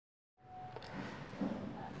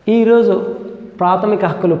ఈరోజు ప్రాథమిక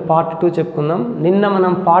హక్కులు పార్ట్ 2 చెప్పుకుందాం. నిన్న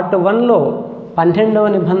మనం పార్ట్ 1లో 12వ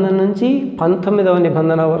నిబంధన నుంచి 19వ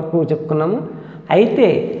నిబంధన వరకు చెప్పుకున్నాము. అయితే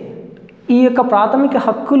ఈ యొక్క ప్రాథమిక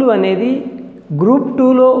హక్కులు అనేది గ్రూప్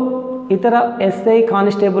 2లో ఇతర ఎస్ఐ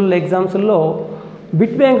కానిస్టేబుల్ ఎగ్జామ్స్లో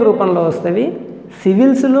బిట్ బ్యాంక్ రూపంలో వస్తవి.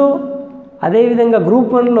 సివిల్స్లో అదేవిధంగా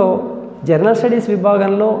గ్రూప్ 1లో జనరల్ స్టడీస్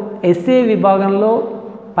విభాగంలో ఎస్ఏ విభాగంలో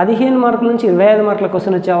 15 మార్కుల నుంచి 25 మార్కుల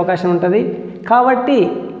క్వశ్చన్ వచ్చే అవకాశం ఉంటుంది. కాబట్టి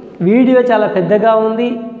వీడియో చాలా పెద్దగా ఉంది,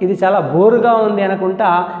 ఇది చాలా బోరుగా ఉంది అనుకుంటా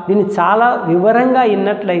దీన్ని చాలా వివరంగా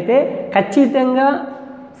విన్నట్లయితే ఖచ్చితంగా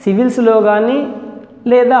సివిల్స్లో కానీ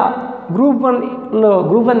లేదా గ్రూప్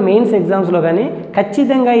 1 మెయిన్స్ ఎగ్జామ్స్లో కానీ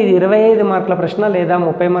ఖచ్చితంగా ఇది 25 మార్కుల ప్రశ్న లేదా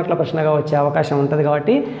 30 మార్కుల ప్రశ్నగా వచ్చే అవకాశం ఉంటుంది.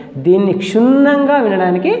 కాబట్టి దీన్ని క్షుణ్ణంగా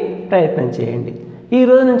వినడానికి ప్రయత్నం చేయండి.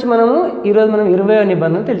 ఈరోజు మనం 20వ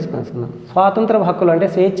నిబంధన తెలుసుకుంటున్నాం. స్వాతంత్ర హక్కులు అంటే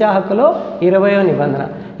స్వేచ్ఛా హక్కులో 20వ నిబంధన.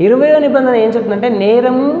 20వ నిబంధన ఏం చెప్తుందంటే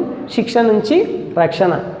నేరం శిక్ష నుంచి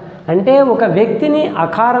రక్షణ. అంటే ఒక వ్యక్తిని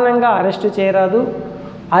అకారణంగా అరెస్టు చేయరాదు.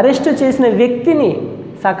 అరెస్టు చేసిన వ్యక్తిని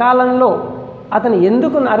సకాలంలో అతను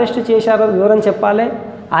ఎందుకు అరెస్టు చేశారో వివరం చెప్పాలి.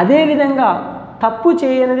 అదేవిధంగా తప్పు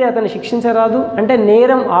చేయనిది అతను శిక్షించరాదు. అంటే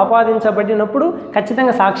నేరం ఆపాదించబడినప్పుడు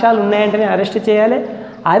ఖచ్చితంగా సాక్ష్యాలు ఉన్నాయంటేనే అరెస్టు చేయాలి.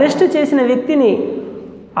 అరెస్టు చేసిన వ్యక్తిని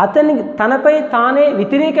తనపై తానే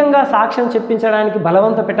వ్యతిరేకంగా సాక్ష్యం చెప్పించడానికి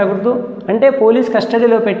బలవంత పెట్టకూడదు. అంటే పోలీస్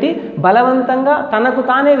కస్టడీలో పెట్టి బలవంతంగా తనకు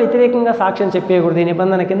తానే వ్యతిరేకంగా సాక్ష్యం చెప్పేయకూడదు ఈ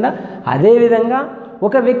నిబంధన కింద. అదేవిధంగా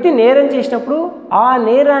ఒక వ్యక్తి నేరం చేసినప్పుడు ఆ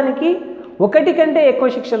నేరానికి 1 కంటే ఎక్కువ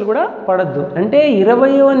శిక్షలు కూడా పడద్దు. అంటే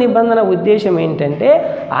 20వ నిబంధన ఉద్దేశం ఏంటంటే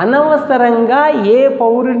అనవసరంగా ఏ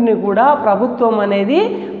పౌరుడిని కూడా ప్రభుత్వం అనేది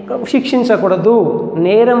శిక్షించకూడదు,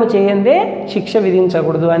 నేరం చేయందే శిక్ష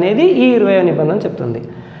విధించకూడదు అనేది ఈ 20వ నిబంధన చెప్తుంది.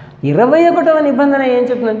 21వ నిబంధన ఏం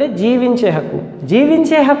చెప్తుందంటే జీవించే హక్కు.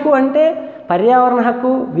 జీవించే హక్కు అంటే పర్యావరణ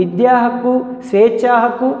హక్కు, విద్యా హక్కు, స్వేచ్ఛా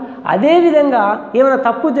హక్కు. అదేవిధంగా ఏమైనా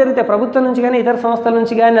తప్పు జరిగితే ప్రభుత్వం నుంచి కానీ ఇతర సంస్థల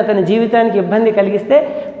నుంచి కానీ అతని జీవితానికి ఇబ్బంది కలిగిస్తే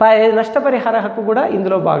నష్టపరిహార హక్కు కూడా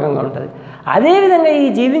ఇందులో భాగంగా ఉంటుంది. అదేవిధంగా ఈ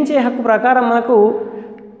జీవించే హక్కు ప్రకారం మనకు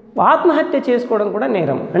ఆత్మహత్య చేసుకోవడం కూడా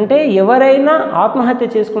నేరం. అంటే ఎవరైనా ఆత్మహత్య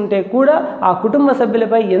చేసుకుంటే కూడా ఆ కుటుంబ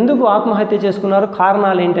సభ్యులపై ఎందుకు ఆత్మహత్య చేసుకున్నారు,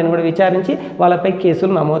 కారణాలు ఏంటని కూడా విచారించి వాళ్ళపై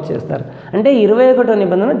కేసులు నమోదు చేస్తారు. అంటే 21వ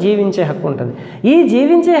నిబంధన జీవించే హక్కు ఉంటుంది. ఈ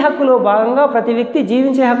జీవించే హక్కులో భాగంగా ప్రతి వ్యక్తి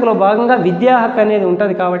జీవించే హక్కులో భాగంగా విద్యా హక్కు అనేది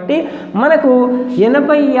ఉంటుంది. కాబట్టి మనకు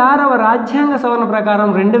 86వ రాజ్యాంగ సవరణ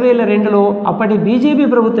ప్రకారం 2002లో అప్పటి బీజేపీ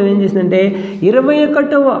ప్రభుత్వం ఏం చేసిందంటే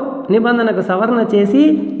 21వ నిబంధనకు సవరణ చేసి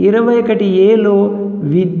 21A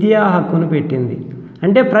విద్యా హక్కును పెట్టింది.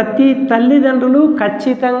 అంటే ప్రతి తల్లిదండ్రులు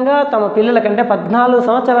ఖచ్చితంగా తమ పిల్లలకంటే 14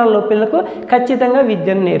 సంవత్సరాల పిల్లలకు ఖచ్చితంగా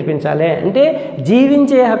విద్యను నేర్పించాలి. అంటే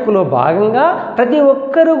జీవించే హక్కులో భాగంగా ప్రతి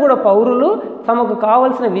ఒక్కరూ కూడా పౌరులు తమకు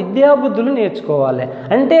కావలసిన విద్యాబుద్ధులు నేర్చుకోవాలి.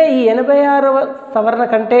 అంటే ఈ 86వ సవరణ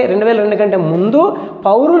కంటే 2002 కంటే ముందు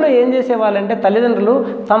పౌరులు ఏం చేసేవాళ్ళంటే తల్లిదండ్రులు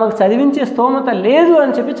తమకు చదివించే స్తోమత లేదు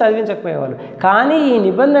అని చెప్పి చదివించకపోయేవాళ్ళు. కానీ ఈ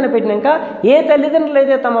నిబంధన పెట్టినాక ఏ తల్లిదండ్రులు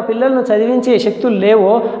అయితే తమ పిల్లలను చదివించే శక్తులు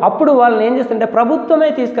లేవో అప్పుడు వాళ్ళని ఏం చేస్తుంటే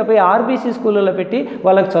ప్రభుత్వమే తీసుకుపోయి ఆర్బీసీ స్కూళ్ళలో పెట్టి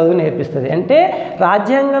వాళ్ళకు చదువు నేర్పిస్తుంది. అంటే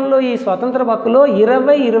రాజ్యాంగంలో ఈ స్వతంత్ర హక్కులో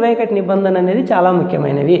 20-21 నిబంధన అనేది చాలా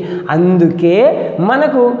ముఖ్యమైనవి. అందుకే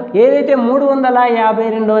మనకు ఏదైతే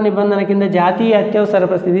 352వ నిబంధన కింద జాతీయ అత్యవసర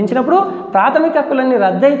పరిస్థితి విధించినప్పుడు ప్రాథమిక హక్కులన్నీ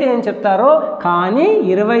రద్దయితే అని చెప్తారో కానీ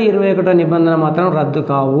 20-21వ నిబంధన మాత్రం రద్దు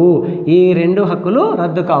కావు. ఈ 2 హక్కులు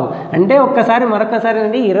రద్దు కావు. అంటే మరొకసారి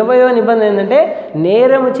అండి 20వ నిబంధన ఏంటంటే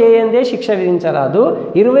నేరము చేయందే శిక్ష విధించరాదు.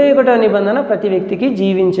 21వ నిబంధన ప్రతి వ్యక్తికి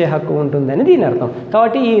జీవించే హక్కు ఉంటుందని దీని అర్థం.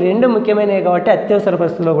 కాబట్టి ఈ 2 ముఖ్యమైనవి కాబట్టి అత్యవసర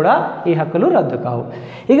పరిస్థితుల్లో కూడా ఈ హక్కులు రద్దు కావు.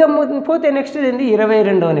 ఇక పోతే నెక్స్ట్ ఏంటి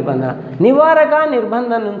 22వ నిబంధన నివారక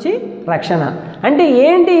నిర్బంధం నుంచి రక్షణ. అంటే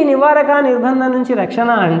ఏంటి ఈ నివారక నిర్బంధం నుంచి రక్షణ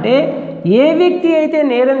అంటే ఏ వ్యక్తి అయితే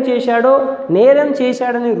నేరం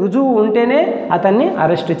చేశాడని రుజువు ఉంటేనే అతన్ని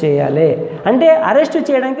అరెస్టు చేయాలి. అంటే అరెస్టు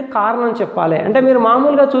చేయడానికి కారణం చెప్పాలి. అంటే మీరు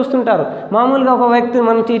మామూలుగా చూస్తుంటారు, మామూలుగా ఒక వ్యక్తి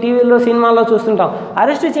మనం టీవీలో సినిమాల్లో చూస్తుంటాం,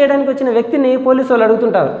 అరెస్టు చేయడానికి వచ్చిన వ్యక్తిని పోలీసు వాళ్ళు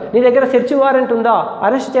అడుగుతుంటారు, నీ దగ్గర సెర్చ్ వారెంట్ ఉందా,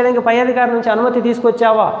 అరెస్ట్ చేయడానికి పై అధికారి నుంచి అనుమతి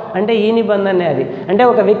తీసుకొచ్చావా అంటే ఈ నిబంధనే అది. అంటే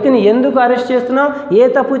ఒక వ్యక్తిని ఎందుకు అరెస్ట్ చేస్తున్నావు,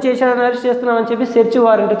 ఏ తప్పు చేశాడని అరెస్ట్ చేస్తున్నావు అని చెప్పి సెర్చ్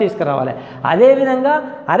వారెంట్ తీసుకురావాలి. అదేవిధంగా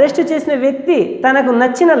అరెస్ట్ చేసిన వ్యక్తి తనకు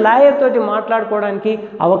నచ్చిన లాయర్ తోటి మాట్లాడుకోవడానికి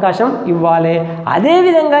అవకాశం ఇవ్వాలి.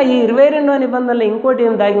 అదేవిధంగా ఈ 22వ నిబంధనలో ఇంకోటి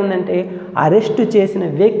ఏం దాగి ఉందంటే అరెస్టు చేసిన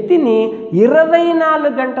వ్యక్తిని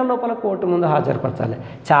 24 గంటల లోపల కోర్టు ముందు హాజరుపరచాలి.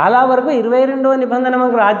 చాలా వరకు 22వ నిబంధన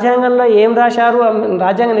మనకు రాజ్యాంగంలో ఏం రాశారు,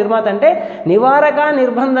 రాజ్యాంగ నిర్మాత అంటే నివారక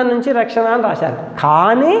నిర్బంధం నుంచి రక్షణ అని రాశారు.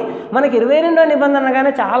 కానీ మనకి 22వ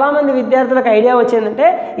నిబంధనగానే చాలామంది విద్యార్థులకు ఐడియా వచ్చిందంటే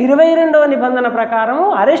 22వ నిబంధన ప్రకారం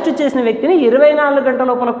అరెస్టు చేసిన వ్యక్తిని 24 గంటల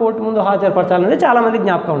లోపల కోర్టు ముందు హాజరుపరచాలనేది చాలామంది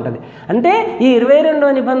జ్ఞాపకం ఉంటుంది. అంటే ఈ 22వ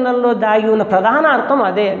నిబంధనలో దాగి ఉన్న ప్రధాన అర్థం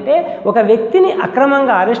అదే. అంటే ఒక వ్యక్తిని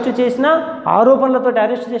అక్రమంగా అరెస్టు చేసినా, ఆరోపణలతో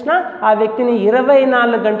అరెస్టు చేసినా ఆ వ్యక్తిని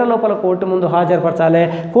 24 గంటల లోపల కోర్టు ముందు హాజరుపరచాలి.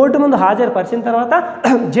 కోర్టు ముందు హాజరుపరిచిన తర్వాత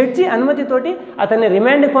జడ్జి అనుమతితోటి అతన్ని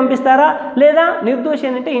రిమాండ్కి పంపిస్తారా, లేదా నిర్దోషి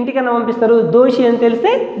అని అంటే ఇంటికన్నా పంపిస్తారు, దోషి అని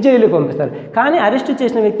తెలిస్తే జైలుకి పంపిస్తారు. కానీ అరెస్టు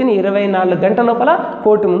చేసిన వ్యక్తిని 24 గంటల లోపల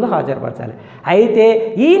కోర్టు ముందు హాజరుపరచాలి. అయితే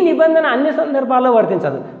ఈ నిబంధన అన్ని సందర్భాల్లో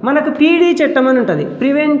వర్తించదు. మనకు పీడీ చట్టం అని ఉంటుంది,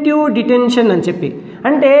 ప్రివెంటివ్ డిటెన్షన్ అని చెప్పి,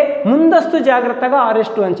 అంటే ముందస్తు జాగ్రత్తగా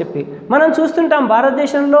అరెస్టు అని చెప్పి. మనం చూస్తుంటాం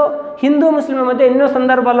భారతదేశంలో హిందూ ముస్లింల మధ్య ఎన్నో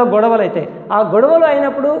సందర్భాల్లో గొడవలు అయితే, ఆ గొడవలు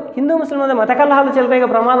అయినప్పుడు హిందూ ముస్లింల మధ్య మత కలహాలు చెలరేగే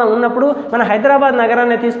ప్రమాదం ఉన్నప్పుడు మన హైదరాబాద్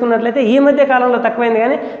నగరాన్ని తీసుకున్నట్లయితే ఈ మధ్య కాలంలో తక్కువైంది,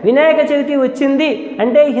 కానీ వినాయక చవితి వచ్చింది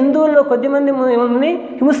అంటే హిందువుల్లో కొద్దిమంది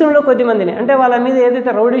ముస్లింలో కొద్దిమందిని, అంటే వాళ్ళ మీద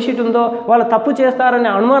ఏదైతే రౌడీ షీట్ ఉందో, వాళ్ళు తప్పు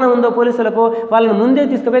చేస్తారనే అనుమానం ఉందో పోలీసులకు, వాళ్ళని ముందే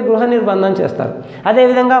తీసుకుపోయి గృహ నిర్బంధం చేస్తారు.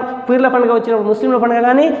 అదేవిధంగా పీర్ల పండుగ వచ్చినప్పుడు, ముస్లింల పండుగ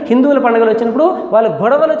కానీ హిందువుల పండుగలు వచ్చినప్పుడు వాళ్ళు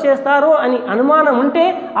గొడవలు చేస్తారు అని అనుమానం ఉంటే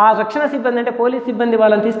ఆ రక్షణ సిబ్బంది అంటే పోలీస్ సిబ్బంది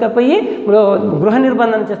వాళ్ళని తీసుకుపోయి గృహ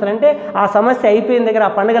నిర్బంధం చేస్తారంటే ఆ సమస్య అయిపోయిన దగ్గర,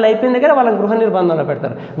 ఆ పండుగలు అయిపోయిన దగ్గర వాళ్ళని గృహ నిర్బంధంలో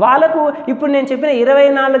పెడతారు. వాళ్ళకు ఇప్పుడు నేను చెప్పిన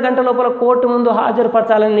 24 గంటల లోపల కోర్టు ముందు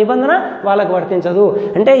హాజరుపరచాలనే నిబంధన వాళ్ళకు వర్తించదు.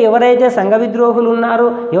 అంటే ఎవరైతే సంఘ విద్రోహులు ఉన్నారో,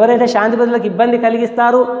 ఎవరైతే శాంతి భద్రతలకు ఇబ్బంది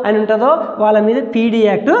కలిగిస్తారు అని ఉంటుందో వాళ్ళ మీద పీడీ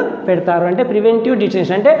యాక్ట్ పెడతారు. అంటే ప్రివెంటివ్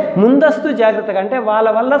డిటెన్షన్, అంటే ముందస్తు జాగ్రత్తగా, అంటే వాళ్ళ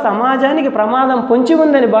వల్ల సమాజానికి ప్రమాదం పొంచి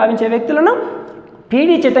ఉందని భావించే వ్యక్తులను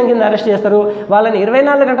పీడీ చట్టం కింద అరెస్ట్ చేస్తారు. వాళ్ళని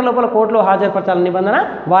 24 గంటల లోపల కోర్టులో హాజరుపరచాలనే నిబంధన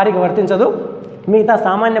వారికి వర్తించదు. మిగతా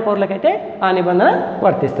సామాన్య పౌరులకైతే ఆ నిబంధన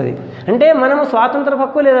వర్తిస్తుంది. అంటే మనము స్వాతంత్ర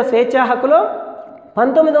హక్కు లేదా స్వేచ్ఛా హక్కులో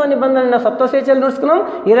 19వ నిబంధన సప్త స్వేచ్ఛలు చూసుకున్నాం,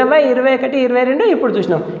 20, 21, 22 ఇప్పుడు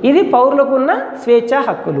చూసినాం. ఇది పౌరులకు ఉన్న స్వేచ్ఛా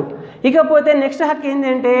హక్కులు. ఇకపోతే నెక్స్ట్ హక్కు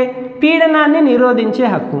ఏంటంటే పీడనాన్ని నిరోధించే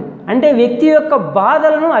హక్కు, అంటే వ్యక్తి యొక్క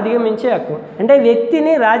బాధలను అధిగమించే హక్కు. అంటే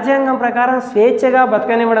వ్యక్తిని రాజ్యాంగం ప్రకారం స్వేచ్ఛగా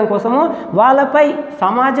బతకనివ్వడం కోసము వాళ్ళపై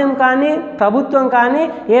సమాజం కానీ ప్రభుత్వం కానీ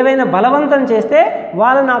ఏవైనా బలవంతం చేస్తే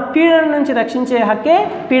వాళ్ళని ఆ పీడన నుంచి రక్షించే హక్కే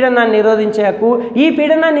పీడనాన్ని నిరోధించే హక్కు. ఈ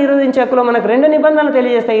పీడనాన్ని నిరోధించే హక్కులో మనకు 2 నిబంధనలు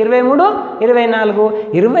తెలియజేస్తాయి, 23, 24.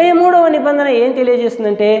 23వ నిబంధన ఏం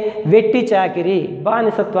తెలియజేస్తుందంటే వెట్టి చాకిరి,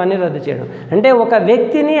 బానిసత్వాన్ని రద్దు చేయడం. అంటే ఒక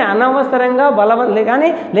వ్యక్తిని అనవసరంగా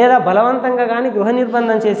లేదా బలవంతంగా కానీ గృహ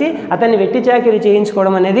నిర్బంధం చేసి అతన్ని వెట్టి చాకిరి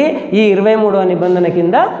చేయించుకోవడం అనేది ఈ 23వ నిబంధన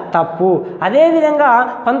కింద తప్పు. అదేవిధంగా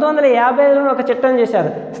 1955లో ఒక చట్టం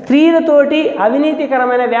చేశారు, స్త్రీలతోటి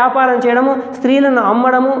అవినీతికరమైన వ్యాపారం చేయడము, స్త్రీలను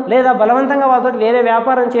అమ్మడము లేదా బలవంతంగా వాళ్ళతో వేరే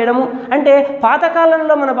వ్యాపారం చేయడము. అంటే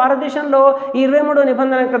పాతకాలంలో మన భారతదేశంలో ఈ 23వ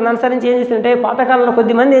నిబంధన అనుసరించి ఏం చేస్తుంటే, పాతకాలంలో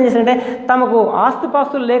కొద్దిమంది ఏం చేస్తుంటే తమకు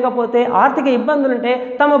ఆస్తుపాస్తులు లేకపోతే, ఆర్థిక ఇబ్బందులు ఉంటే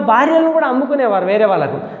తమ భార్యలను కూడా అమ్ముకునేవారు వేరే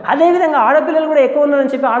వాళ్ళకు. అదేవిధంగా ఆడపిల్లలు కూడా ఎక్కువ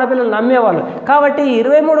ఉన్నారని చెప్పి ఆడపిల్లలు నమ్మేవాళ్ళు. కాబట్టి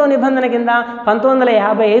 23వ నిబంధన కింద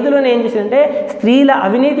 1955లోనే ఏం చేసిందంటే స్త్రీల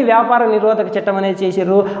అవినీతి వ్యాపార నిరోధక చట్టం అనేది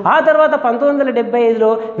చేశారు. ఆ తర్వాత 1975లో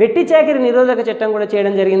వెట్టి చాకిరి నిరోధక చట్టం కూడా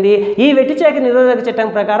చేయడం జరిగింది. ఈ వెట్టి చాకిరి నిరోధక చట్టం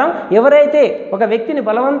ప్రకారం ఎవరైతే ఒక వ్యక్తిని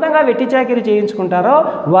బలవంతంగా వెట్టి చాకిరి చేయించుకుంటారో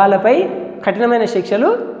వాళ్ళపై కఠినమైన శిక్షలు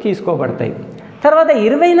తీసుకోబడతాయి. తర్వాత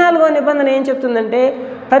 24వ నిబంధన ఏం చెప్తుందంటే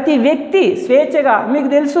ప్రతి వ్యక్తి స్వేచ్ఛగా, మీకు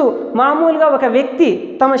తెలుసు మామూలుగా ఒక వ్యక్తి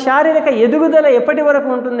తమ శారీరక ఎదుగుదల ఎప్పటి వరకు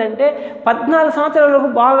ఉంటుందంటే 14 సంవత్సరాల వరకు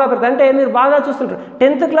బాగా పెరుగుతారు. అంటే మీరు బాగా చూస్తుంటారు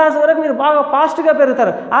 10th క్లాస్ వరకు మీరు బాగా ఫాస్ట్గా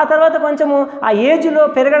పెరుగుతారు, ఆ తర్వాత కొంచెము ఆ ఏజ్లో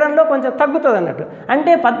పెరగడంలో కొంచెం తగ్గుతుంది అన్నట్టు.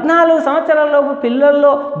 అంటే 14 సంవత్సరాలలోపు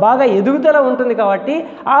పిల్లల్లో బాగా ఎదుగుదల ఉంటుంది. కాబట్టి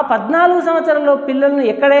ఆ 14 సంవత్సరాల్లో పిల్లలను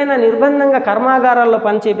ఎక్కడైనా నిర్బంధంగా కర్మాగారాల్లో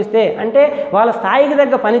పని చేపిస్తే, అంటే వాళ్ళ స్థాయికి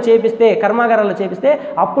తగ్గ పని చేపిస్తే, కర్మాగారాల్లో చేపిస్తే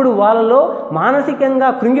అప్పుడు వాళ్ళలో మానసికంగా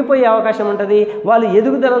కృంగిపోయే అవకాశం ఉంటుంది, వాళ్ళు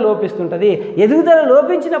ఎదుగుదల లోపిస్తుంటుంది. ఎదుగుదల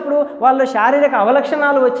లోపించినప్పుడు వాళ్ళు శారీరక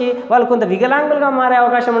అవలక్షణాలు వచ్చి వాళ్ళు కొంత వికలాంగులుగా మారే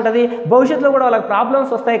అవకాశం ఉంటుంది. భవిష్యత్తులో కూడా వాళ్ళకి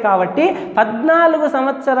ప్రాబ్లమ్స్ వస్తాయి. కాబట్టి 14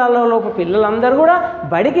 సంవత్సరాలలోపు పిల్లలందరూ కూడా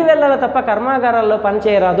బడికి వెళ్ళాలి తప్ప కర్మాగారాల్లో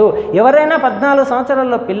పనిచేయరాదు. ఎవరైనా 14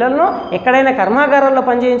 సంవత్సరాల్లో పిల్లలను ఎక్కడైనా కర్మాగారాల్లో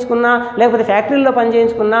పనిచేయించుకున్నా లేకపోతే ఫ్యాక్టరీల్లో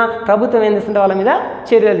పనిచేయించుకున్నా ప్రభుత్వం ఏం చేస్తుంటే వాళ్ళ మీద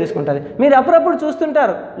చర్యలు తీసుకుంటుంది. మీరు అప్పుడప్పుడు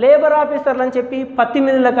చూస్తుంటారు లేబర్ ఆఫీసర్లు అని చెప్పి పత్తి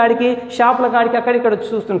మిల్లుల కాడికి, షాపుల కాడికి అక్కడిక్కడ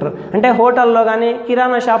చూస్తుంటారు. అంటే హోటల్లో కానీ,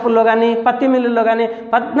 కిరాణా షాపుల్లో కానీ, పత్తి మిల్లుల్లో కానీ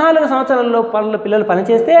 14 సంవత్సరాల్లో పిల్లలు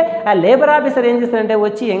పనిచేస్తే ఆ లేబర్ ఆఫీసర్ ఏం చేస్తాడంటే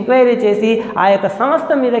వచ్చి ఎంక్వైరీ చేసి ఆ యొక్క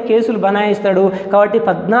సంస్థ మీద కేసులు బనాయిస్తాడు. కాబట్టి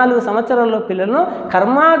 14 సంవత్సరాల్లో పిల్లలను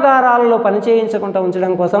కర్మాగారాలలో పనిచేయించకుండా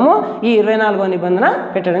ఉంచడం కోసము ఈ 24వ నిబంధన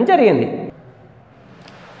పెట్టడం జరిగింది.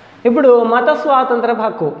 ఇప్పుడు మత స్వాతంత్ర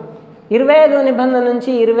హక్కు 25వ నిబంధన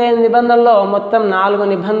నుంచి 25 నిబంధనల్లో మొత్తం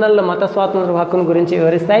 4 నిబంధనలు మత స్వాతంత్ర హక్కును గురించి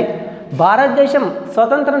వివరిస్తాయి. భారతదేశం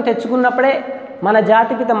స్వతంత్రం తెచ్చుకున్నప్పుడే మన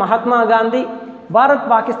జాతిపిత మహాత్మా గాంధీ భారత్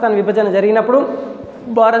పాకిస్తాన్ విభజన జరిగినప్పుడు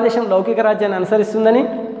భారతదేశం లౌకిక రాజ్యాన్ని అనుసరిస్తుందని,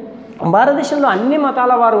 భారతదేశంలో అన్ని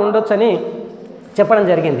మతాల వారు ఉండొచ్చని చెప్పడం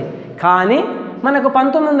జరిగింది. కానీ మనకు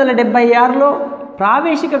 1976లో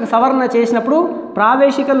ప్రావేశిక సవరణ చేసినప్పుడు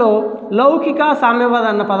ప్రావేశికలో లౌకిక సామ్యవాద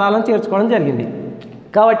అన్న పదాలను చేర్చుకోవడం జరిగింది.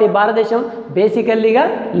 కాబట్టి భారతదేశం బేసికల్లీగా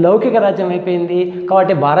లౌకిక రాజ్యం అయిపోయింది.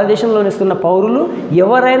 కాబట్టి భారతదేశంలో నిస్తున్న పౌరులు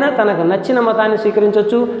ఎవరైనా తనకు నచ్చిన మతాన్ని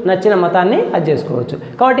స్వీకరించవచ్చు, నచ్చిన మతాన్ని అది చేసుకోవచ్చు.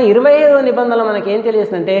 కాబట్టి 25వ నిబంధనలు మనకి ఏం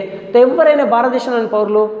తెలియజేస్తుందంటే ఎవరైనా భారతదేశంలోని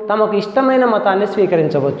పౌరులు తమకు ఇష్టమైన మతాన్ని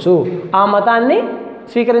స్వీకరించవచ్చు, ఆ మతాన్ని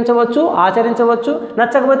స్వీకరించవచ్చు, ఆచరించవచ్చు,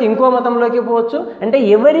 నచ్చకపోతే ఇంకో మతంలోకి పోవచ్చు. అంటే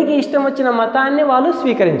ఎవరికి ఇష్టం వచ్చిన మతాన్ని వాళ్ళు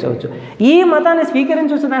స్వీకరించవచ్చు. ఈ మతాన్ని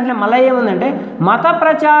స్వీకరించవచ్చు దాంట్లో మళ్ళీ ఏముందంటే మత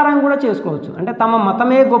ప్రచారం కూడా చేసుకోవచ్చు. అంటే తమ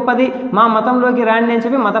మతమే గొప్పది, మా మతంలోకి రాండి అని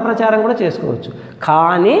చెప్పి మత ప్రచారం కూడా చేసుకోవచ్చు.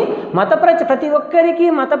 కానీ ప్రతి ఒక్కరికి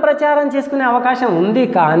మత ప్రచారం చేసుకునే అవకాశం ఉంది,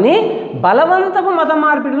 కానీ బలవంతపు మత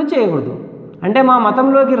మార్పిడులు చేయకూడదు. అంటే మా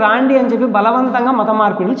మతంలోకి రాండి అని చెప్పి బలవంతంగా మత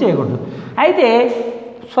మార్పిడులు చేయకూడదు. అయితే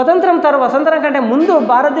స్వతంత్రం కంటే ముందు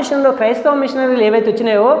భారతదేశంలో క్రైస్తవ మిషనరీలు ఏవైతే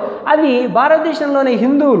వచ్చినాయో అవి భారతదేశంలోని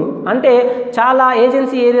హిందువులు, అంటే చాలా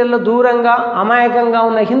ఏజెన్సీ ఏరియాల్లో దూరంగా అమాయకంగా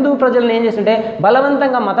ఉన్న హిందూ ప్రజలను ఏం చేస్తుంటే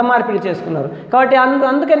బలవంతంగా మత మార్పిడి చేసుకున్నారు. కాబట్టి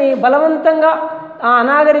అందుకని బలవంతంగా ఆ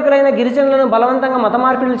అనాగరికులైన గిరిజనులను బలవంతంగా మత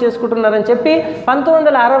మార్పిడులు చేసుకుంటున్నారని చెప్పి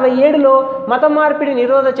 1967లో మత మార్పిడి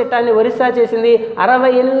నిరోధ చట్టాన్ని ఒరిస్సా చేసింది,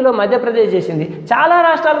 68లో మధ్యప్రదేశ్ చేసింది. చాలా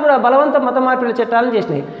రాష్ట్రాలు కూడా బలవంత మత మార్పిడి చట్టాలను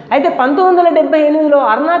చేసినాయి. అయితే 1978లో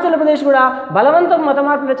అరుణాచల్ ప్రదేశ్ కూడా బలవంత మత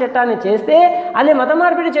మార్పిడి చట్టాన్ని చేస్తే అది మత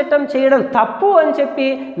మార్పిడి చట్టం చేయడం తప్పు అని చెప్పి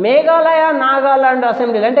మేఘాలయ నాగాలాండ్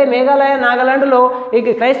అసెంబ్లీలు, అంటే మేఘాలయ నాగాలాండ్లో ఈ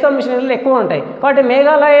క్రైస్తవ మిషనరీలు ఎక్కువ ఉంటాయి. కాబట్టి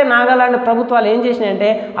మేఘాలయ నాగాలాండ్ ప్రభుత్వాలు ఏం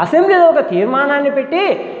చేసినాయంటే అసెంబ్లీలో ఒక తీర్మానాన్ని పెట్టి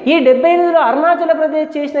ఈ 78లో అరుణాచల్ ప్రదేశ్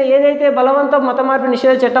చేసిన ఏదైతే బలవంత మత మార్పిడి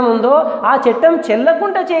నిషేధ చట్టం ఉందో ఆ చట్టం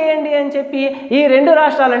చెల్లకుండా చేయండి అని చెప్పి ఈ 2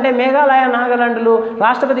 రాష్ట్రాలు అంటే మేఘాలయ నాగాలాండ్లు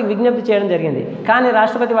రాష్ట్రపతికి విజ్ఞప్తి చేయడం జరిగింది. కానీ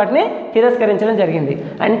రాష్ట్రపతి వాటిని తిరస్కరించడం జరిగింది.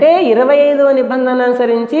 అంటే 25వ నిబంధన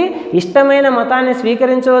అనుసరించి ఇష్టమైన మతాన్ని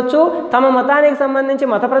స్వీకరించవచ్చు, తమ మతానికి సంబంధించి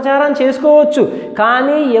మత ప్రచారం చేసుకోవచ్చు,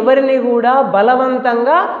 కానీ ఎవరిని కూడా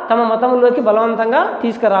బలవంతంగా తమ మతంలోకి బలవంతంగా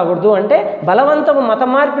తీసుకురాకూడదు. అంటే బలవంతపు మత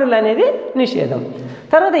మార్పిడులు అనేది నిషేధం.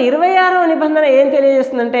 తర్వాత 26వ నిబంధన ఏం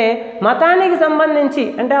తెలియజేస్తుందంటే మతానికి సంబంధించి,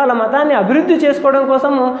 అంటే వాళ్ళ మతాన్ని అభివృద్ధి చేసుకోవడం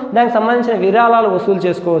కోసము దానికి సంబంధించిన విరాళాలు వసూలు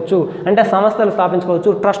చేసుకోవచ్చు, అంటే సంస్థలు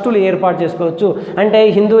స్థాపించుకోవచ్చు, ట్రస్టులు ఏర్పాటు చేసుకోవచ్చు. అంటే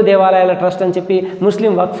హిందూ దేవాలయాల ట్రస్ట్ అని చెప్పి,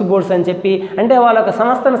 ముస్లిం వక్ఫ్ బోర్డ్స్ అని చెప్పి, అంటే వాళ్ళ ఒక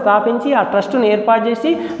సంస్థను స్థాపించి ఆ ట్రస్టును ఏర్పాటు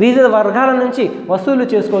చేసి వివిధ వర్గాల నుంచి వసూలు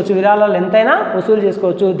చేసుకోవచ్చు, విరాళాలు ఎంతైనా వసూలు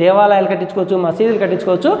చేసుకోవచ్చు, దేవాలయాలు కట్టించుకోవచ్చు, మసీదులు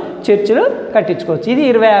కట్టించుకోవచ్చు, చర్చిలు కట్టించుకోవచ్చు. ఇది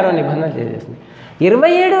 26వ నిబంధన తెలియజేస్తుంది.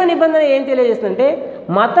 27వ నిబంధన ఏం తెలియజేస్తుందంటే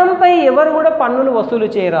మతంపై ఎవరు కూడా పన్నులు వసూలు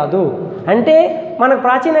చేయరాదు. అంటే మనకు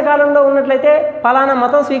ప్రాచీన కాలంలో ఉన్నట్లయితే ఫలానా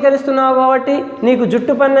మతం స్వీకరిస్తున్నావు కాబట్టి నీకు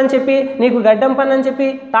జుట్టు పన్ను అని చెప్పి, నీకు గడ్డం పన్ను అని చెప్పి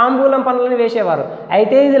తాంబూలం పన్నులను వేసేవారు.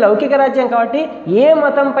 అయితే ఇది లౌకిక రాజ్యం కాబట్టి ఏ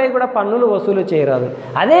మతంపై కూడా పన్నులు వసూలు చేయరాదు.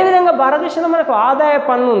 అదేవిధంగా భారతదేశంలో మనకు ఆదాయ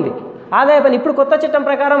పన్ను ఉంది. ఆదాయ పన్ను ఇప్పుడు కొత్త చట్టం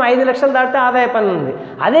ప్రకారం 5 లక్షలు దాటితే ఆదాయ పన్ను ఉంది.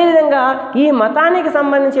 అదేవిధంగా ఈ మతానికి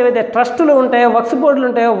సంబంధించి ఏవైతే ట్రస్టులు ఉంటాయో, వక్ఫ్ బోర్డులు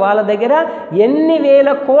ఉంటాయో వాళ్ళ దగ్గర ఎన్ని వేల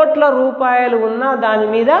కోట్ల రూపాయలు ఉన్నా దాని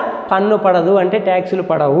మీద పన్ను పడదు, అంటే ట్యాక్సులు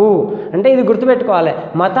పడవు. అంటే ఇది గుర్తుపెట్టుకోవాలి.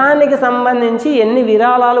 మతానికి సంబంధించి ఎన్ని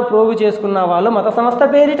విరాళాలు ప్రోగు చేసుకున్న వాళ్ళు మత సంస్థ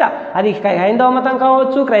పేరిట, అది హైందవ మతం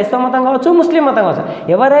కావచ్చు, క్రైస్తవ మతం కావచ్చు, ముస్లిం మతం కావచ్చు,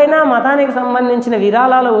 ఎవరైనా మతానికి సంబంధించిన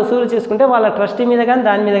విరాళాలు వసూలు చేసుకుంటే వాళ్ళ ట్రస్టీ మీద కానీ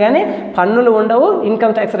దాని మీద కానీ పన్నులు ఉండవు,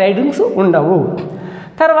 ఇన్కమ్ ట్యాక్స్ రైడింగ్స్ ఉండవు.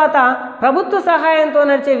 తర్వాత ప్రభుత్వ సహాయంతో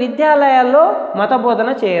నడిచే విద్యాలయాల్లో మత బోధన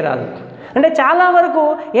చేయరాదు. అంటే చాలా వరకు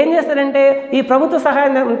ఏం చేస్తారంటే ఈ ప్రభుత్వ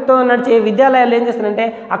సహాయంతో నడిచే విద్యాలయాలు ఏం చేస్తారంటే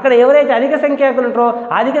అక్కడ ఎవరైతే అధిక సంఖ్యాకులు ఉంటారో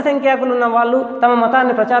అధిక సంఖ్యాకులు ఉన్న వాళ్ళు తమ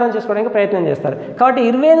మతాన్ని ప్రచారం చేసుకోవడానికి ప్రయత్నం చేస్తారు. కాబట్టి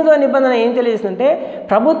 28వ నిబంధన ఏం తెలియజేస్తుందంటే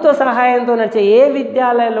ప్రభుత్వ సహాయంతో నడిచే ఏ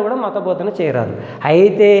విద్యాలయాల్లో కూడా మత బోధన చేయరాదు.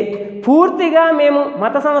 అయితే పూర్తిగా మేము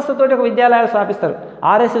మత సంస్థతో ఒక విద్యాలయాలు స్థాపిస్తారు.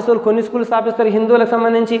 ఆర్ఎస్ఎస్ వాళ్ళు కొన్ని స్కూల్ స్థాపిస్తారు హిందువులకు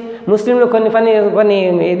సంబంధించి, ముస్లింలు కొన్ని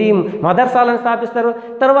ఇది మదర్సాలను స్థాపిస్తారు,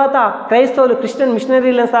 తర్వాత క్రైస్తవులు క్రిస్టియన్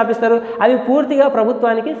మిషనరీలను స్థాపిస్తారు. అవి పూర్తిగా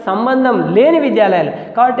ప్రభుత్వానికి సంబంధం లేని విద్యాలయాలు.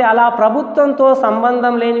 కాబట్టి అలా ప్రభుత్వంతో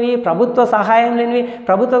సంబంధం లేనివి, ప్రభుత్వ సహాయం లేనివి,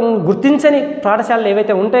 ప్రభుత్వం గుర్తించని పాఠశాలలు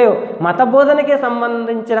ఏవైతే ఉంటాయో మత బోధనకే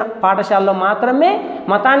సంబంధించిన పాఠశాలలో మాత్రమే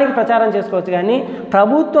మతానికి ప్రచారం చేసుకోవచ్చు. కానీ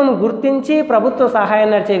ప్రభుత్వం గుర్తించి ప్రభుత్వ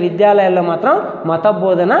సహాయం నడిచే విద్యాలయాల్లో మాత్రం మత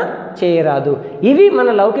బోధన చేయరాదు. ఇవి మన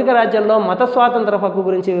లౌకిక రాజ్యంలో మత స్వాతంత్ర హక్కు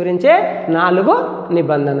గురించి వివరించే 4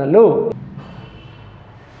 నిబంధనలు.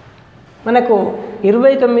 మనకు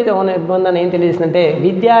 29వ నిబంధన ఏం తెలియజేస్తుందంటే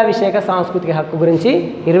విద్యా విషయక సాంస్కృతిక హక్కు గురించి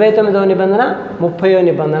 29వ నిబంధన 30వ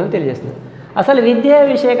నిబంధన తెలియజేస్తుంది. అసలు విద్యా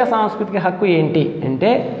విషయక సాంస్కృతిక హక్కు ఏంటి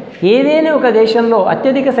అంటే ఏదైనా ఒక దేశంలో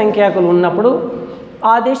అత్యధిక సంఖ్యాకులు ఉన్నప్పుడు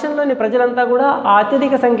ఆ దేశంలోని ప్రజలంతా కూడా ఆ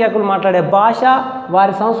అత్యధిక సంఖ్యాకులు మాట్లాడే భాష,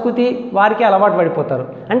 వారి సంస్కృతి వారికి అలవాటు పడిపోతారు.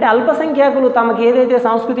 అంటే అల్పసంఖ్యాకులు తమకు ఏదైతే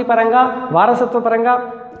సంస్కృతి పరంగా వారసత్వ పరంగా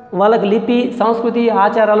వాళ్ళకు లిపి, సంస్కృతి,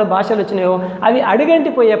 ఆచారాలు, భాషలు వచ్చినాయో అవి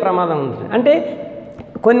అడుగంటిపోయే ప్రమాదం ఉంది. అంటే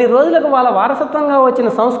కొన్ని రోజులకు వాళ్ళ వారసత్వంగా వచ్చిన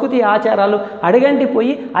సంస్కృతి, ఆచారాలు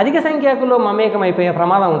అడుగంటిపోయి అధిక సంఖ్యాకుల్లో మమేకమైపోయే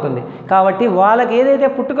ప్రమాదం ఉంటుంది. కాబట్టి వాళ్ళకి ఏదైతే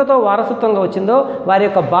పుట్టుకతో వారసత్వంగా వచ్చిందో వారి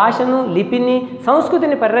యొక్క భాషను, లిపిని,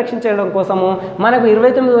 సంస్కృతిని పరిరక్షించడం కోసము మనకు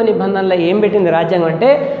 29వ నిబంధనలో ఏం పెట్టింది రాజ్యాంగం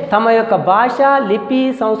అంటే తమ యొక్క భాష, లిపి,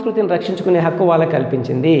 సంస్కృతిని రక్షించుకునే హక్కు వాళ్ళకి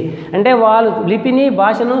కల్పించింది. అంటే వాళ్ళు లిపిని,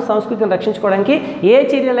 భాషను, సంస్కృతిని రక్షించుకోవడానికి ఏ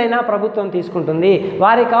చర్యలైనా ప్రభుత్వం తీసుకుంటుంది,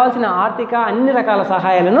 వారికి కావాల్సిన ఆర్థిక అన్ని రకాల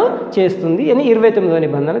సహాయాలను చేస్తుంది అని 29వ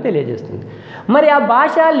నిబంధన తెలియజేస్తుంది. మరి ఆ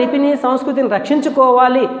భాష, లిపిని, సంస్కృతిని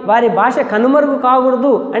రక్షించుకోవాలి, వారి భాష కనుమరుగు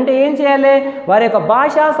కాకూడదు అంటే ఏం చేయాలి? వారి యొక్క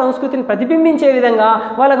భాష, సంస్కృతిని ప్రతిబింబించే విధంగా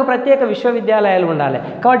వాళ్ళకు ప్రత్యేక విశ్వవిద్యాలయాలు ఉండాలి.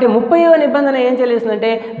 కాబట్టి 30వ నిబంధన ఏం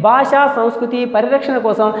చేస్తుందంటే భాష, సంస్కృతి పరిరక్షణ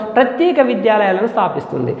కోసం ప్రత్యేక విద్యాలయాలను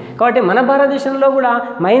స్థాపిస్తుంది. కాబట్టి మన భారతదేశంలో కూడా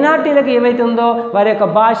మైనార్టీలకు ఏవైతే ఉందో వారి యొక్క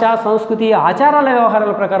భాష, సంస్కృతి, ఆచారాల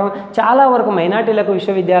వ్యవహారాల ప్రకారం చాలా వరకు మైనార్టీలకు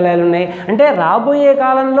విశ్వవిద్యాలయాలు ఉన్నాయి. అంటే రాబోయే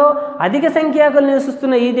కాలంలో అధిక సంఖ్యాకులు నివసిస్తున్న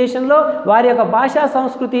ఈ దేశంలో వారి యొక్క భాషా,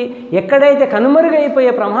 సంస్కృతి ఎక్కడైతే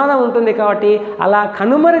కనుమరుగైపోయే ప్రమాదం ఉంటుంది. కాబట్టి అలా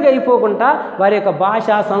కనుమరుగైపోకుండా వారి యొక్క భాష,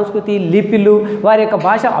 సంస్కృతి, లిపిలు, వారి యొక్క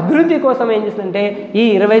భాష అభివృద్ధి కోసం ఏం చేస్తుందంటే ఈ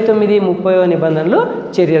 29, 30వ నిబంధనలు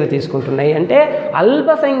చర్యలు తీసుకుంటున్నాయి. అంటే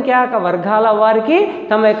అల్పసంఖ్యాక వర్గాల వారికి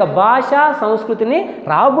తమ యొక్క భాష, సంస్కృతిని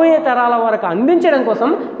రాబోయే తరాల వరకు అందించడం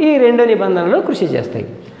కోసం ఈ 2 నిబంధనలు కృషి చేస్తాయి.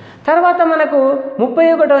 తర్వాత మనకు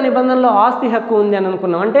 31వ నిబంధనలో ఆస్తి హక్కు ఉంది అని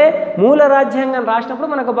అనుకున్నాం. అంటే మూల రాజ్యాంగం రాసినప్పుడు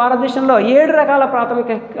మనకు భారతదేశంలో 7 రకాల ప్రాథమిక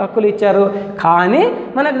హక్కులు ఇచ్చారు. కానీ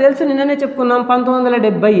మనకు తెలుసు, నిన్ననే చెప్పుకున్నాం,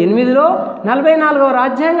 1978లో 44వ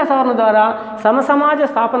రాజ్యాంగ సవరణ ద్వారా సమసమాజ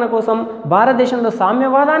స్థాపన కోసం, భారతదేశంలో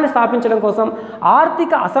సామ్యవాదాన్ని స్థాపించడం కోసం,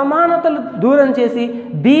 ఆర్థిక అసమానతలు దూరం చేసి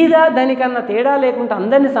బీద ధనికన్నా తేడా లేకుండా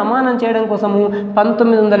అందరినీ సమానం చేయడం కోసము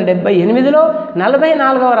 1978లో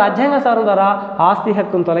 44వ రాజ్యాంగ సవరణ ద్వారా ఆస్తి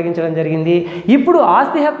హక్కును తొలగించడం జరిగింది. ఇప్పుడు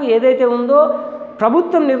ఆస్తి హక్కు ఏదైతే ఉందో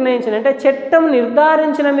ప్రభుత్వం నిర్ణయించిన, అంటే చట్టం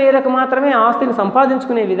నిర్ధారించిన మేరకు మాత్రమే ఆస్తిని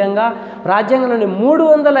సంపాదించుకునే విధంగా రాజ్యాంగంలోని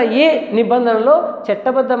 300A నిబంధనలో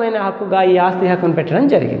చట్టబద్ధమైన హక్కుగా ఈ ఆస్తి హక్కును పెట్టడం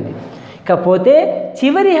జరిగింది. ఇకపోతే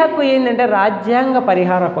చివరి హక్కు ఏంటంటే రాజ్యాంగ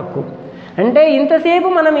పరిహార హక్కు. అంటే ఇంతసేపు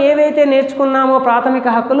మనం ఏవైతే నేర్చుకున్నామో ప్రాథమిక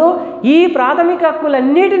హక్కులు, ఈ ప్రాథమిక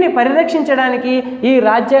హక్కులన్నిటిని పరిరక్షించడానికి ఈ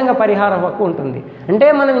రాజ్యాంగ పరిహార హక్కు ఉంటుంది. అంటే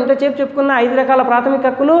మనం ఇంతసేపు చెప్పుకున్న 5 రకాల ప్రాథమిక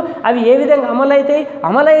హక్కులు అవి ఏ విధంగా అమలైతాయి,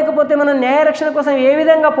 అమలయ్యకపోతే మనం న్యాయరక్షణ కోసం ఏ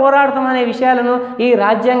విధంగా పోరాడతాం అనే విషయాలను ఈ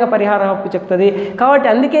రాజ్యాంగ పరిహార హక్కు చెప్తుంది. కాబట్టి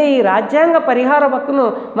అందుకే ఈ రాజ్యాంగ పరిహార హక్కును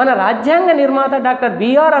మన రాజ్యాంగ నిర్మాత డాక్టర్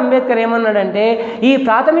బిఆర్ అంబేద్కర్ ఏమన్నాడంటే ఈ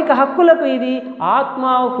ప్రాథమిక హక్కులకు ఇది ఆత్మ,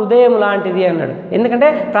 హృదయం లాంటిది అన్నాడు. ఎందుకంటే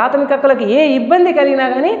ప్రాథమిక హక్కులకు ఏ ఇబ్బంది కలిగినా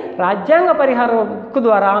కానీ రాజ్యాంగ పరిహార హక్కు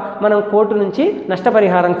ద్వారా మనం కోర్టు నుంచి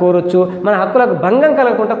నష్టపరిహారం కోరొచ్చు. మన హక్కులకు భంగం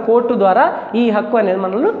కలగకుండా కోర్టు ద్వారా ఈ హక్కు అనేది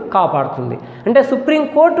మనల్ని కాపాడుతుంది. అంటే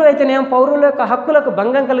సుప్రీంకోర్టు అయితేనేమో పౌరుల యొక్క హక్కులకు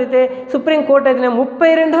భంగం కలిగితే సుప్రీంకోర్టు అయితేనేమో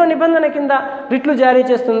 32వ నిబంధన కింద రిట్లు జారీ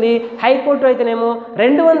చేస్తుంది. హైకోర్టు అయితేనేమో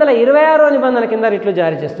 226వ నిబంధన కింద రిట్లు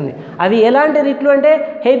జారీ చేస్తుంది. అవి ఎలాంటి రిట్లు అంటే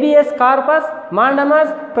హెబియస్ కార్పస్,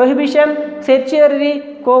 మాండమస్, ప్రొహిబిషన్, సెర్చియరీ,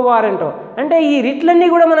 కో వారెంటో. అంటే ఈ రిట్లన్నీ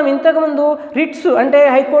కూడా మనం ఇంతకుముందు రిట్స్ అంటే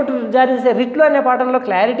హైకోర్టు జారీ చేసే రిట్లు అనే పాఠంలో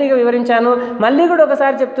క్లారిటీగా వివరించాను. మళ్ళీ కూడా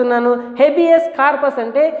ఒకసారి చెప్తున్నాను. హెబియస్ కార్పస్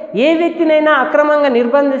అంటే ఏ వ్యక్తినైనా అక్రమంగా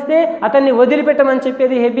నిర్బంధిస్తే అతన్ని వదిలిపెట్టమని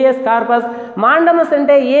చెప్పేది హెబియస్ కార్పస్. మాండమస్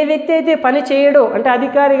అంటే ఏ వ్యక్తి అయితే పని చేయడో, అంటే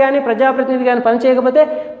అధికారి కానీ ప్రజాప్రతినిధి కానీ పని చేయకపోతే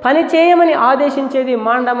పని చేయమని ఆదేశించేది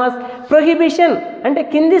మాండమస్. ప్రొహిబిషన్ అంటే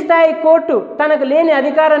కింది స్థాయి కోర్టు తనకు లేని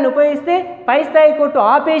అధికారాన్ని ఉపయోగిస్తే పై స్థాయి కోర్టు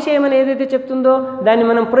ఆపేసేయమని ఏదైతే చెప్తుందో దాన్ని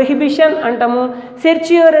మనం ప్రొహిబిషన్ అంటాము.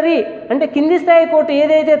 సెర్చియరీ అంటే కింది స్థాయి కోర్టు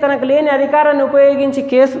ఏదైతే తనకు లేని అధికారాన్ని ఉపయోగించి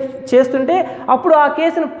కేసు చేస్తుంటే అప్పుడు ఆ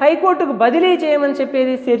కేసును పై కోర్టుకు బదిలీ చేయమని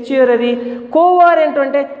చెప్పేది సెర్చియరీ. కోవారెంట్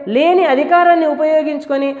అంటే లేని అధికారాన్ని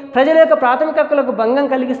ఉపయోగించుకొని ప్రజల యొక్క ప్రాథమిక హక్కులకు భంగం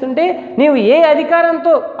కలిగిస్తుంటే నీవు ఏ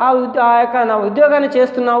అధికారంతో ఆ యొక్క నా ఉద్యోగాన్ని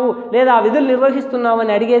చేస్తున్నావు లేదా ఆ విధులు నిర్వహిస్తున్నావు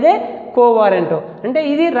అని అడిగేదే కోవారెంటో. అంటే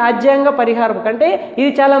ఇది రాజ్యాంగ పరిహారం. అంటే ఇది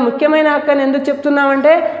చాలా ముఖ్యమైన హక్కు అని ఎందుకు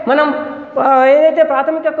చెప్తున్నామంటే మనం ఏదైతే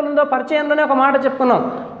ప్రాథమిక హక్కులు ఉందో పరిచయంలోనే ఒక మాట చెప్పుకున్నాం.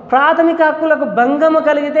 ప్రాథమిక హక్కులకు భంగము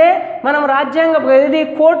కలిగితే మనం రాజ్యాంగ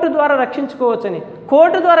కోర్టు ద్వారా రక్షించుకోవచ్చని.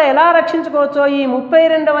 కోర్టు ద్వారా ఎలా రక్షించుకోవచ్చో ఈ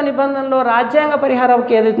 32వ నిబంధనలో రాజ్యాంగ పరిహార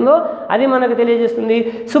హక్కు ఏదైతుందో అది మనకు తెలియజేస్తుంది.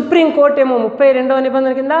 సుప్రీంకోర్టు ఏమో 32వ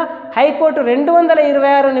నిబంధన కింద, హైకోర్టు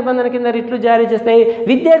 226వ నిబంధన కింద రిట్లు జారీ చేస్తాయి.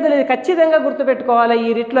 విద్యార్థులు ఇది ఖచ్చితంగా గుర్తుపెట్టుకోవాలి.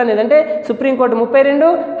 ఈ రిట్లు అనేది అంటే సుప్రీంకోర్టు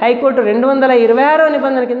 32, హైకోర్టు 226వ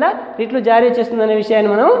నిబంధన కింద రిట్లు జారీ చేస్తుందనే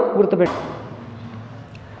విషయాన్ని మనం గుర్తుపెట్టుకోవాలి.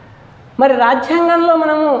 మరి రాజ్యాంగంలో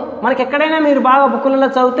మనకి ఎక్కడైనా మీరు బాగా బుక్కులలో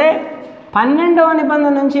చదివితే 12వ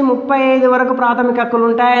నిబంధన నుంచి 35 వరకు ప్రాథమిక హక్కులు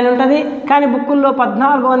ఉంటాయని ఉంటుంది. కానీ బుక్కుల్లో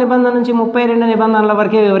 14వ నిబంధన నుంచి 32 నిబంధనల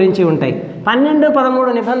వరకే వివరించి ఉంటాయి. 12,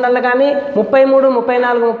 13 నిబంధనలు కానీ 33,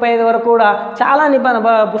 34, 35 వరకు కూడా చాలా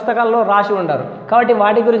పుస్తకాల్లో రాసి ఉండరు. కాబట్టి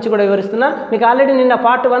వాటి గురించి కూడా వివరిస్తున్నా. మీకు ఆల్రెడీ నిన్న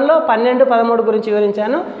పార్ట్ 1లో 12, 13 గురించి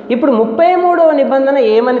వివరించాను. ఇప్పుడు 33వ నిబంధన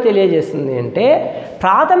ఏమని తెలియజేస్తుంది అంటే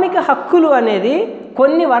ప్రాథమిక హక్కులు అనేది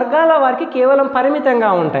కొన్ని వర్గాల వారికి కేవలం పరిమితంగా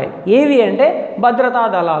ఉంటాయి. ఏవి అంటే భద్రతా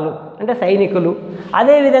దళాలు అంటే సైనికులు,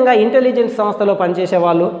 అదేవిధంగా ఇంటెలిజెన్స్ సంస్థలో పనిచేసే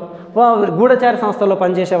వాళ్ళు, గూఢచార సంస్థల్లో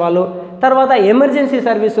పనిచేసే వాళ్ళు, తర్వాత ఎమర్జెన్సీ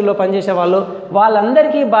సర్వీసుల్లో పనిచేసే వాళ్ళు,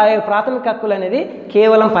 వాళ్ళందరికీ ప్రాథమిక హక్కులు అనేది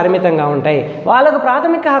కేవలం పరిమితంగా ఉంటాయి. వాళ్ళకు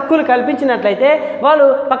ప్రాథమిక హక్కులు కల్పించినట్లయితే వాళ్ళు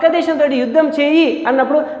పక్క దేశంతో యుద్ధం చేయి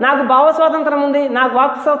అన్నప్పుడు నాకు భావ స్వాతంత్రం ఉంది, నాకు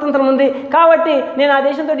వాక్ స్వాతంత్రం ఉంది, కాబట్టి నేను ఆ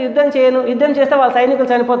దేశంతో యుద్ధం చేయను, యుద్ధం చేస్తే వాళ్ళ సైనికులు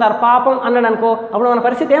చనిపోతారు పాపం అన్నాడు అనుకో, అప్పుడు మన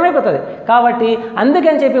పరిస్థితి ఏమైపోతుంది. కాబట్టి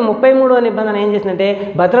అందుకని చెప్పి 33వ నిబంధన ఏం చేసిందంటే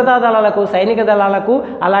భద్రతా దళాలకు, సైనిక దళాలకు,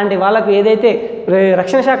 అలాంటి వాళ్ళకు ఏదైతే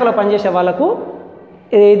రక్షణ శాఖలో పనిచేసే వాళ్ళకు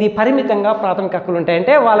ఇది పరిమితంగా ప్రాథమిక హక్కులు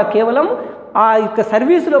ఉంటాయంటే వాళ్ళ కేవలం ఆ యొక్క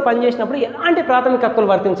సర్వీసులో పనిచేసినప్పుడు ఎలాంటి ప్రాథమిక హక్కులు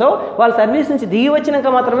వర్తించవు. వాళ్ళ సర్వీస్ నుంచి దిగి వచ్చినాక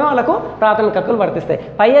మాత్రమే వాళ్ళకు ప్రాథమిక హక్కులు వర్తిస్తాయి.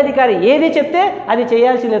 పై అధికారి ఏది చెప్తే అది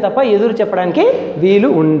చేయాల్సిందే తప్ప ఎదురు చెప్పడానికి వీలు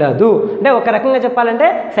ఉండదు. అంటే ఒక రకంగా చెప్పాలంటే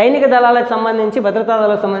సైనిక దళాలకు సంబంధించి, భద్రతా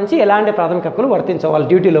దళాలకు సంబంధించి ఎలాంటి ప్రాథమిక హక్కులు వర్తించవు వాళ్ళ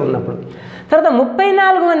డ్యూటీలో ఉన్నప్పుడు. తర్వాత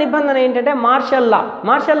 34వ నిబంధన ఏంటంటే మార్షల్ లా.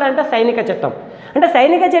 మార్షల్ లా అంటే సైనిక చట్టం. అంటే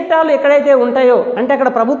సైనిక చట్టాలు ఎక్కడైతే ఉంటాయో అంటే అక్కడ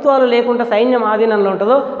ప్రభుత్వాలు లేకుండా సైన్యం ఆధీనంలో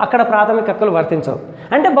ఉంటుందో అక్కడ ప్రాథమిక హక్కులు వర్తించవు.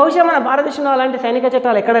 అంటే బహుశా మన భారతదేశంలో అలాంటి సైనిక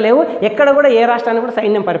చట్టాలు ఎక్కడ లేవు. ఎక్కడ కూడా ఏ రాష్ట్రాన్ని కూడా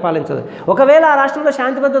సైన్యం పరిపాలించదు. ఒకవేళ ఆ రాష్ట్రంలో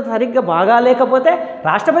శాంతి భద్రత సరిగ్గా బాగా లేకపోతే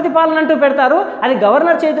రాష్ట్రపతి పాలన అంటూ పెడతారు, అది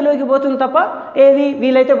గవర్నర్ చేతిలోకి పోతుంది తప్ప ఏది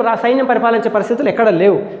వీలైతే సైన్యం పరిపాలించే పరిస్థితులు ఎక్కడ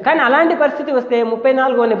లేవు. కానీ అలాంటి పరిస్థితి వస్తే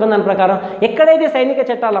 34వ నిబంధన ప్రకారం ఎక్కడైతే సైనిక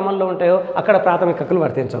చట్టాలు అమల్లో ఉంటాయో అక్కడ ప్రాథమిక హక్కులు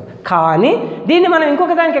వర్తించవు. కానీ దీన్ని మనం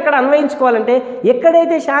ఇంకొక దానికి ఎక్కడ అన్వయించుకోవాలంటే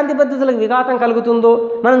ఎక్కడైతే శాంతి భద్రతలకు విఘాతం కలుగుతుందో,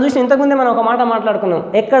 మనం చూసిన ఇంతకుముందే మనం ఒక మాట మాట్లాడుకున్నాం,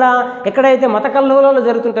 ఎక్కడైతే మత కల్లోలాలు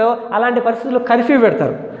జరుగుతుంటాయో అలాంటి పరిస్థితుల్లో కర్ఫ్యూ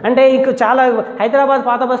పెడతారు. అంటే ఇక చాలా హైదరాబాద్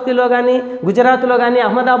పాత బస్తీలో కానీ, గుజరాత్లో కానీ,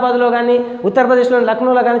 అహ్మదాబాద్లో కానీ, ఉత్తరప్రదేశ్లోని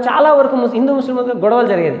లక్నోలో కానీ చాలా వరకు హిందూ ముస్లిం గొడవలు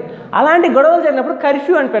జరిగేది. అలాంటి గొడవలు జరిగినప్పుడు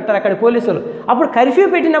కర్ఫ్యూ అని పెడతారు అక్కడ పోలీసులు. అప్పుడు కర్ఫ్యూ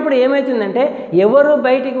పెట్టినప్పుడు ఏమవుతుందంటే ఎవరు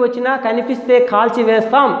బయటికి వచ్చినా కనిపిస్తే కాల్చి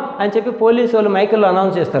వేస్తాం అని చెప్పి పోలీసు వాళ్ళు మైకుల్లో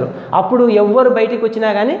అనౌన్స్ చేస్తారు. అప్పుడు ఎవరు బయటికి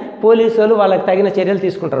వచ్చినా కానీ పోలీసు వాళ్ళు వాళ్ళకి తగిన చర్యలు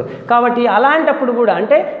తీసుకుంటారు. కాబట్టి అలాంటప్పుడు కూడా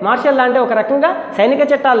అంటే మార్షల్ లా అంటే ఒక రకంగా సైనిక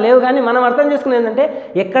చట్టాలు లేవు, కానీ మనం అర్థం చేసుకునేది ఏంటంటే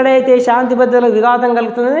ఎక్కడైతే శాంతి భద్రతలకు విఘాతం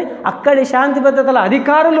కలుగుతుందో అక్కడి శాంతి భద్రతల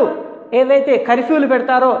అధికారులు ఏవైతే కర్ఫ్యూలు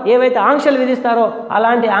పెడతారో, ఏవైతే ఆంక్షలు విధిస్తారో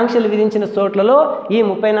అలాంటి ఆంక్షలు విధించిన చోట్లలో ఈ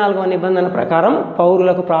 34వ నిబంధన ప్రకారం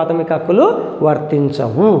పౌరులకు ప్రాథమిక హక్కులు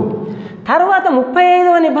వర్తించవు. తర్వాత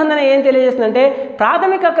 35వ నిబంధన ఏం తెలియజేస్తుందంటే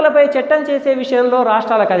ప్రాథమిక హక్కులపై చట్టం చేసే విషయంలో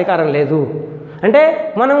రాష్ట్రాలకు అధికారం లేదు. అంటే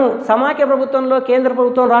మనం సమాఖ్య ప్రభుత్వంలో కేంద్ర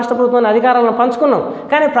ప్రభుత్వం, రాష్ట్ర ప్రభుత్వం అధికారాలను పంచుకున్నాం,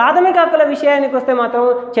 కానీ ప్రాథమిక హక్కుల విషయానికి వస్తే మాత్రం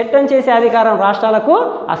చట్టం చేసే అధికారం రాష్ట్రాలకు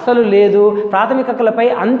అస్సలు లేదు. ప్రాథమిక హక్కులపై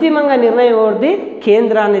అంతిమంగా నిర్ణయం ఎవరిది?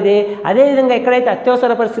 కేంద్రానిదే. అదేవిధంగా ఎక్కడైతే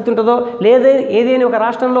అత్యవసర పరిస్థితి ఉంటుందో, లేదా ఏదైనా ఒక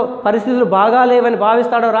రాష్ట్రంలో పరిస్థితులు బాగా లేవని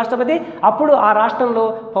భావిస్తాడో రాష్ట్రపతి, అప్పుడు ఆ రాష్ట్రంలో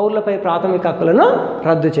పౌరులపై ప్రాథమిక హక్కులను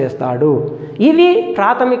రద్దు చేస్తాడు. ఇవి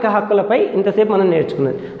ప్రాథమిక హక్కులపై ఇంతసేపు మనం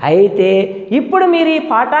నేర్చుకున్నది. అయితే ఇప్పుడు మీరు ఈ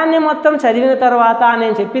పాఠాన్ని మొత్తం చదివిన తర్వాత,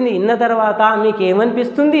 నేను చెప్పింది విన్న తర్వాత మీకు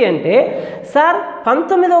ఏమనిపిస్తుంది అంటే, సార్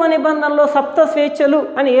 19వ నిబంధనలో సప్త స్వేచ్ఛలు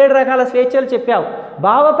అని 7 రకాల స్వేచ్ఛలు చెప్పావు,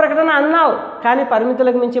 భావ ప్రకటన అన్నావు కానీ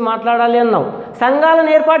పరిమితులకు మించి మాట్లాడాలి అన్నావు, సంఘాలను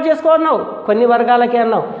ఏర్పాటు చేసుకోన్నావు కొన్ని వర్గాలకే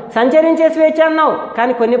అన్నావు, సంచరించే స్వేచ్ఛ అన్నావు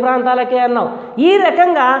కానీ కొన్ని ప్రాంతాలకే అన్నావు. ఈ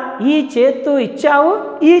రకంగా ఈ చేత్తో ఇచ్చావు,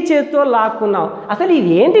 ఈ చేత్తో లాక్కున్నావు. అసలు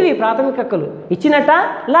ఇవేంటివి ప్రాథమిక హక్కులు? ఇచ్చినట్ట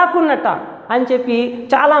లాక్కున్నట్ట అని చెప్పి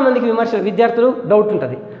చాలామందికి విమర్శలు, విద్యార్థులు డౌట్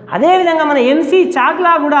ఉంటుంది. అదేవిధంగా మన ఎన్సీ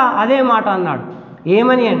చాక్లా కూడా అదే మాట అన్నాడు.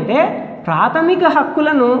 ఏమని అంటే ప్రాథమిక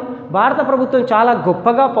హక్కులను భారత ప్రభుత్వం చాలా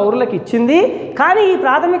గొప్పగా పౌరులకు ఇచ్చింది, కానీ ఈ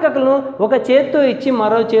ప్రాథమిక హక్కులను ఒక చేత్తో ఇచ్చి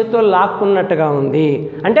మరో చేత్తో లాక్కున్నట్టుగా ఉంది.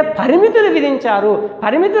 అంటే పరిమితులు విధించారు,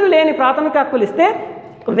 పరిమితులు లేని ప్రాథమిక హక్కులు ఇస్తే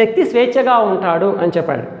వ్యక్తి స్వేచ్ఛగా ఉంటాడు అని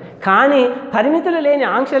చెప్పాడు. కానీ పరిమితులు లేని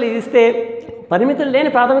ఆంక్షలు ఇస్తే, పరిమితులు లేని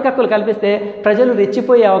ప్రాథమిక హక్కులు కల్పిస్తే ప్రజలు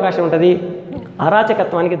రెచ్చిపోయే అవకాశం ఉంటుంది,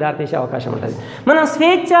 అరాచకత్వానికి దారితీసే అవకాశం ఉంటుంది. మనం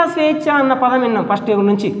స్వేచ్ఛ అన్న పదం విన్నాం ఫస్ట్ ఇయర్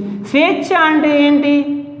నుంచి. స్వేచ్ఛ అంటే ఏంటి?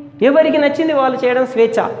 ఎవరికి నచ్చింది వాళ్ళు చేయడం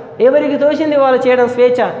స్వేచ్ఛ, ఎవరికి తోచింది వాళ్ళు చేయడం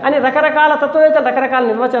స్వేచ్ఛ అని రకరకాల తత్వవేత్తలు రకరకాల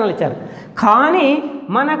నిర్వచనాలు ఇచ్చారు. కానీ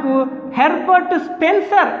మనకు హెర్బర్ట్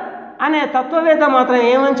స్పెన్సర్ అనే తత్వవేత్త మాత్రం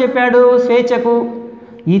ఏమని చెప్పాడు? స్వేచ్ఛకు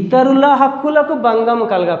ఇతరుల హక్కులకు భంగం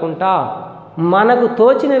కలగకుండా, మనకు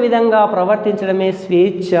తోచిన విధంగా ప్రవర్తించడమే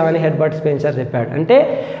స్వేచ్ఛ అని హెర్బర్ట్ స్పెన్సర్ చెప్పాడు. అంటే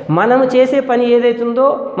మనము చేసే పని ఏదైతుందో,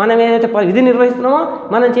 మనం ఏదైతే విధి నిర్వహిస్తున్నామో,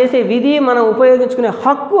 మనం చేసే విధి మనం ఉపయోగించుకునే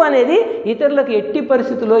హక్కు అనేది ఇతరులకు ఎట్టి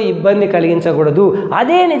పరిస్థితుల్లో ఇబ్బంది కలిగించకూడదు.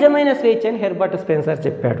 అదే నిజమైన స్వేచ్ఛ అని హెర్బర్ట్ స్పెన్సర్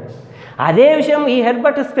చెప్పాడు. అదే విషయం ఈ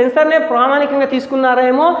హెర్బర్ట్ స్పెన్సర్నే ప్రామాణికంగా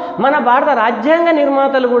తీసుకున్నారేమో మన భారత రాజ్యాంగ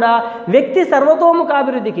నిర్మాతలు కూడా వ్యక్తి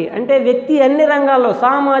సర్వతోముఖాభివృద్ధికి, అంటే వ్యక్తి అన్ని రంగాల్లో,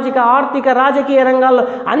 సామాజిక, ఆర్థిక, రాజకీయ రంగాల్లో,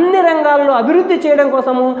 అన్ని రంగాల్లో అభివృద్ధి చేయడం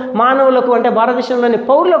కోసము మానవులకు, అంటే భారతదేశంలోని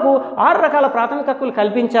పౌరులకు 6 రకాల ప్రాథమిక హక్కులు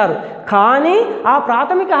కల్పించారు. కానీ ఆ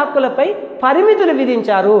ప్రాథమిక హక్కులపై పరిమితులు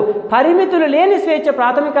విధించారు. పరిమితులు లేని స్వేచ్ఛ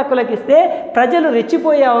ప్రాథమిక హక్కులకు ఇస్తే ప్రజలు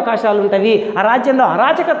రెచ్చిపోయే అవకాశాలు ఉంటాయి, ఆ రాజ్యంలో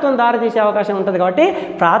అరాచకత్వం దారితీసే అవకాశం ఉంటుంది. కాబట్టి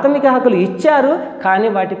ప్రాథమిక హక్కులు ఇచ్చారు, కానీ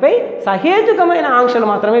వాటిపై సహేతుకమైన ఆంక్షలు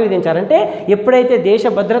మాత్రమే విధించారు. అంటే ఎప్పుడైతే దేశ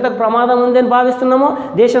భద్రతకు ప్రమాదం ఉందని భావిస్తున్నామో,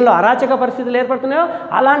 దేశంలో అరాచక పరిస్థితులు ఏర్పడుతున్నాయో,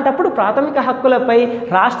 అలాంటప్పుడు ప్రాథమిక హక్కులపై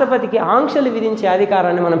రాష్ట్రపతికి ఆంక్షలు విధించే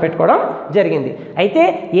అధికారాన్ని మనం పెట్టుకోవడం జరిగింది. అయితే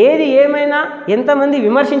ఏది ఏమైనా, ఎంతమంది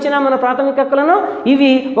విమర్శించినా మన ప్రాథమిక హక్కులను,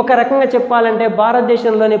 ఇవి ఒక రకంగా చెప్పాలంటే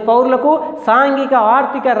భారతదేశంలోని పౌరులకు సాంఘిక,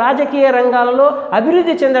 ఆర్థిక, రాజకీయ రంగాలలో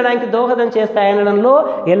అభివృద్ధి చెందడానికి దోహదం చేస్తాయనడంలో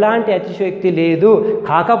ఎలాంటి అతిశయోక్తి లేదు.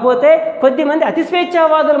 కాకపోతే కొద్దిమంది అతి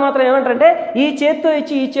స్వేచ్ఛావాదులు మాత్రం ఏమంటారంటే ఈ చేత్తో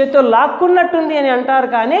ఇచ్చి ఈ చేత్తో లాక్కున్నట్టుంది అని అంటారు.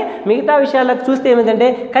 కానీ మిగతా విషయాలకు చూస్తే ఏమిటంటే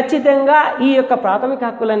ఖచ్చితంగా ఈ యొక్క ప్రాథమిక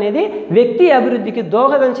హక్కులు అనేది వ్యక్తి అభివృద్ధికి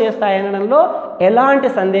దోహదం చేస్తాయనడంలో ఎలాంటి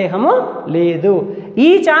సందేహము లేదు. ఈ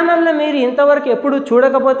ఛానల్ని మీరు ఇంతవరకు ఎప్పుడు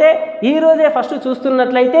చూడకపోతే ఈరోజే ఫస్ట్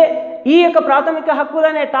చూస్తున్నట్లయితే, ఈ యొక్క ప్రాథమిక హక్కులు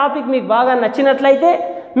అనే టాపిక్ మీకు బాగా నచ్చినట్లయితే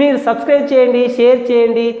మీరు సబ్స్క్రైబ్ చేయండి, షేర్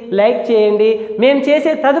చేయండి, లైక్ చేయండి. మేము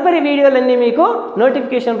చేసే తదుపరి వీడియోలన్నీ మీకు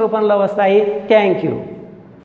నోటిఫికేషన్ రూపంలో వస్తాయి. Thank you.